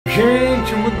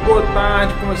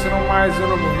tarde, começando mais um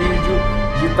novo vídeo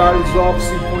de Tales of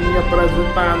Symphonia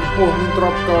apresentado por mim,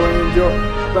 TropicalAngel.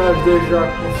 Desde já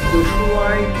deixa o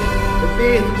like,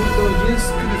 aperta o botão de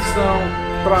inscrição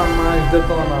para mais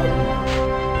detonado.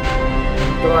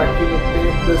 Entrar aqui no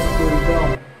tempo da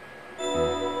escuridão.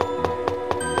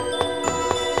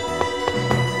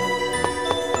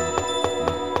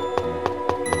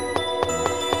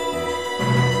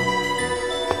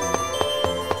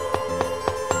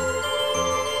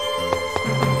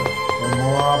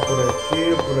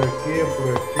 Por aqui.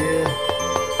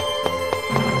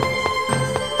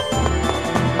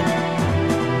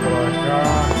 Pra cá.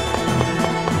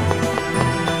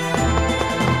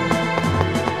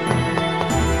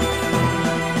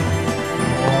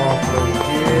 Ó, por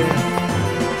aqui.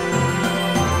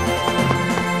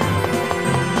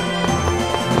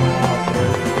 Ó, por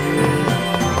aqui.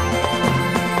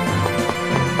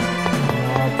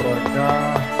 Ó, pra cá.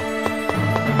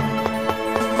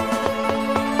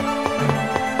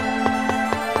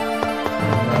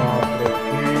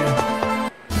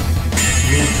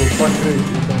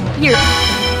 Here.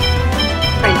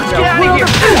 Hey, let's get out of here.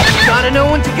 Gotta know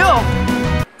when to go.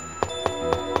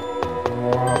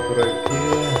 Vamos lá por aqui.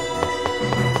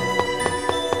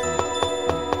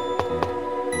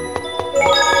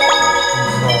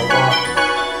 Vamos salvar.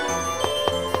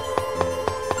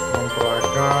 Vamos pra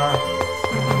cá.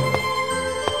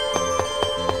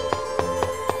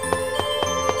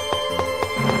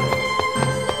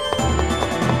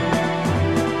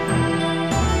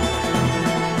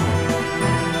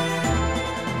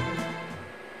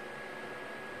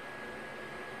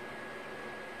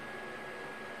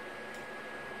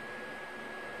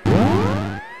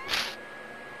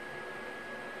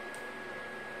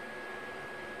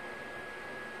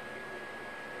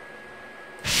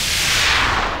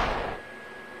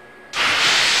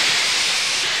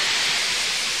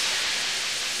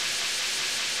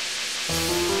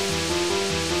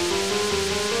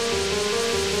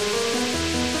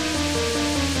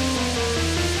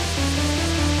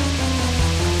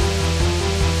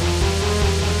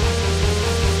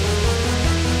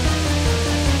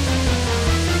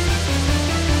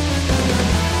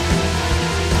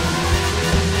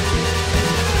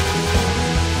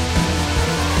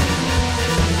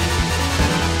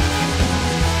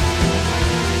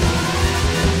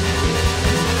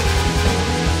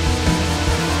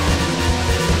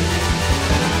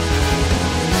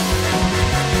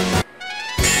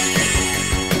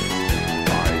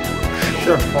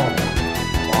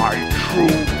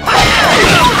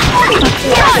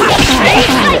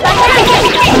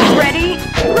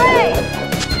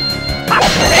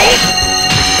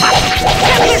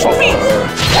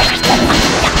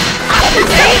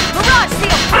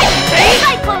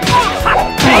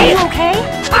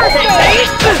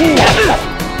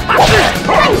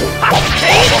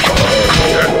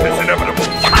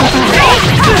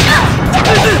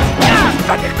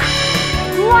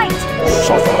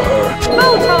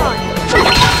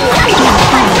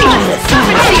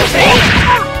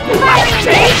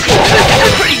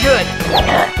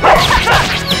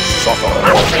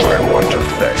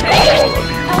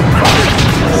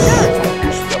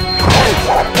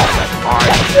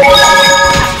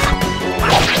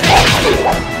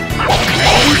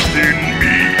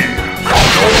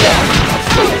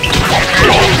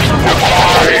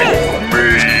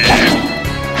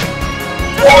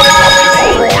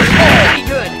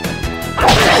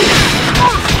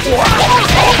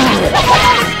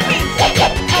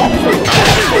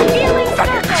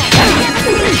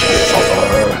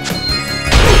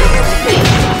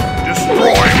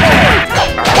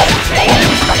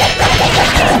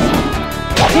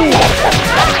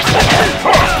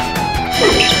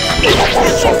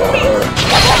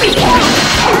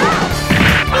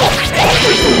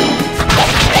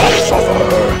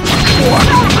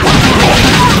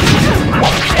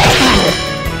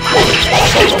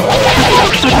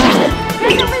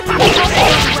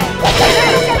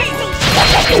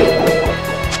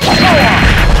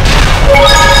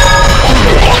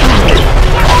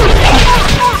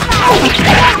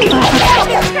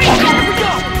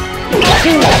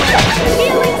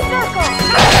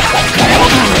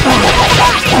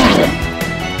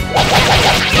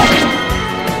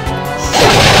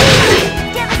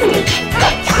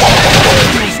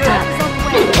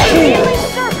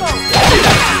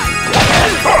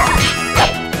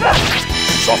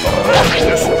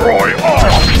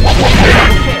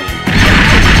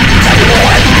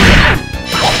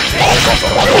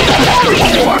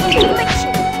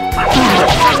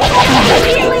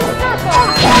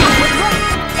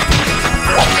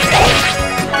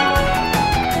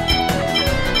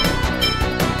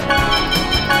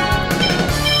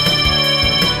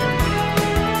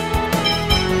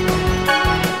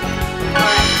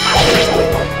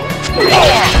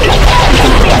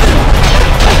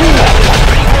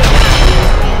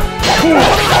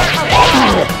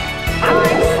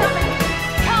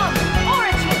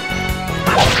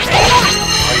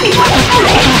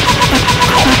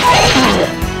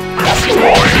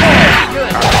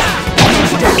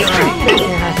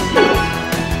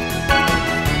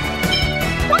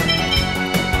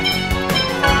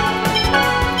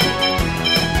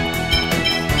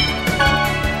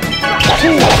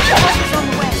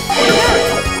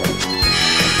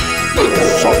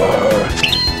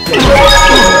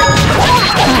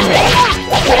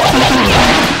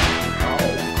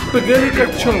 Spaghetti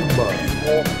Cachumba.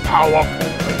 More powerful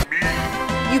than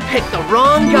me. You picked the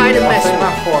wrong guy to mess Passei with.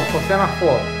 na foto, passei na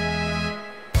foto.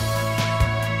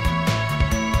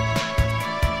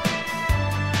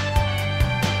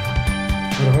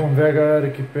 Agora vamos ver a galera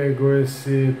que pegou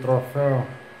esse troféu.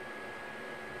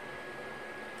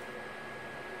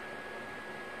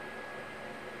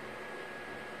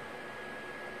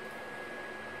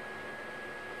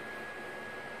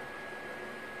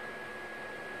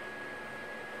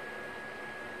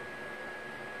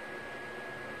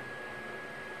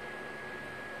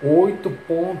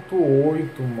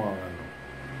 .8, mano.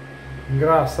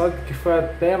 Engraçado que foi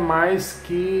até mais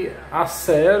que a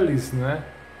Celes, né?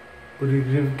 Por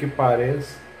incrível que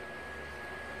pareça.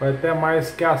 Foi até mais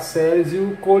que a Celes e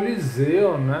o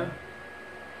Coliseu, né?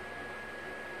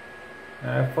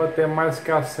 Foi até mais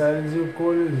que a Celes e o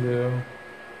Coliseu.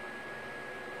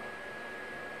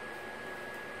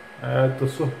 Tô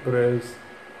surpreso.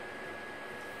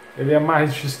 Ele é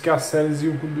mais difícil que a Celes e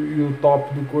o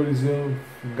top do Coliseu.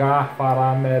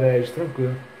 Garfará, merece,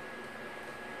 tranquilo.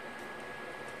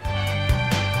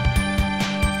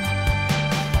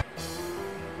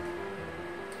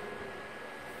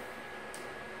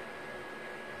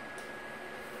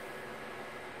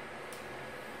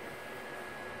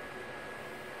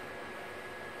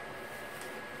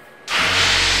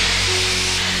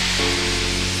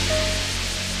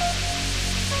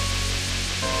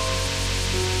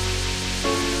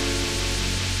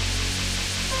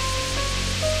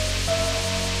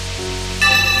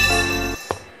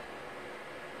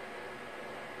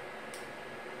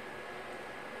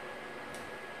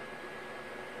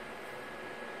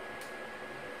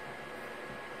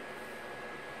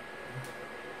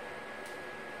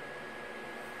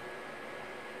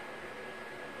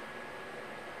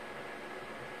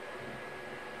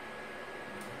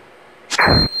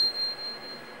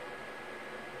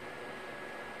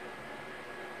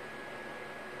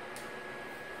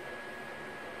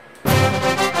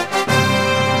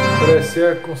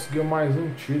 Parecia que conseguiu mais um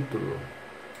título.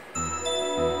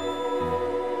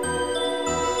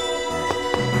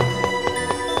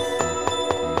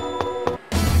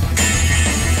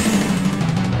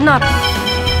 Not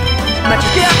much.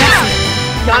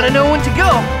 Gotta know when to go.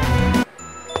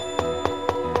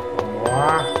 Vamos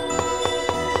lá.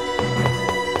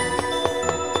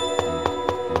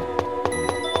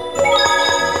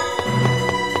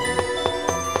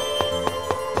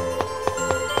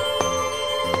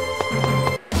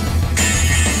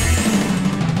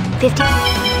 Get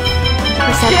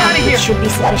out of here. Should be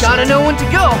sufficient. Gotta know when to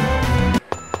go.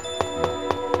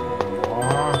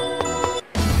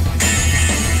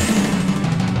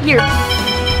 Your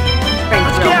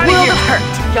friends Get out of will here.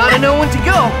 hurt. Gotta know when to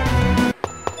go.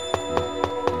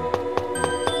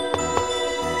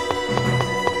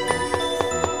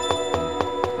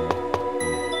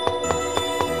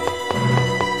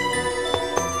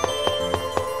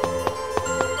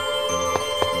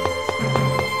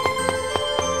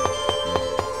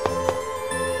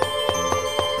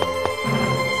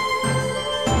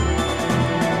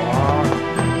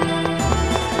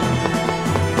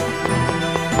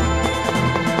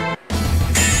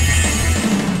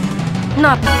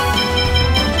 Not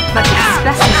much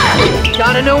specimen.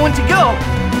 Gotta know when to go.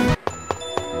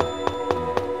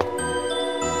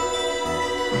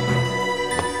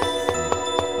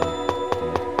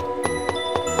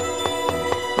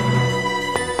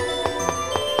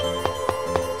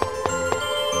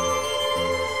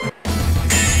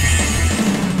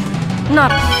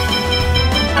 Not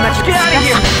much Get out of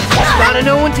here. specimen. Gotta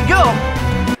know when to go.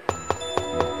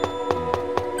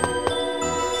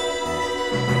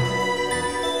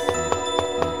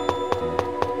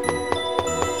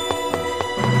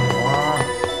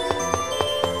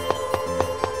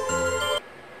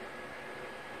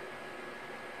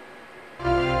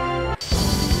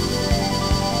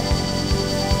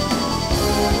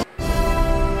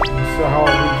 Encerrar o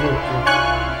vídeo aqui.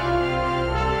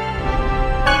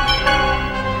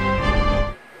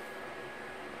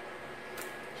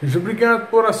 Gente, obrigado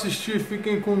por assistir,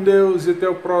 fiquem com Deus e até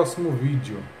o próximo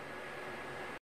vídeo.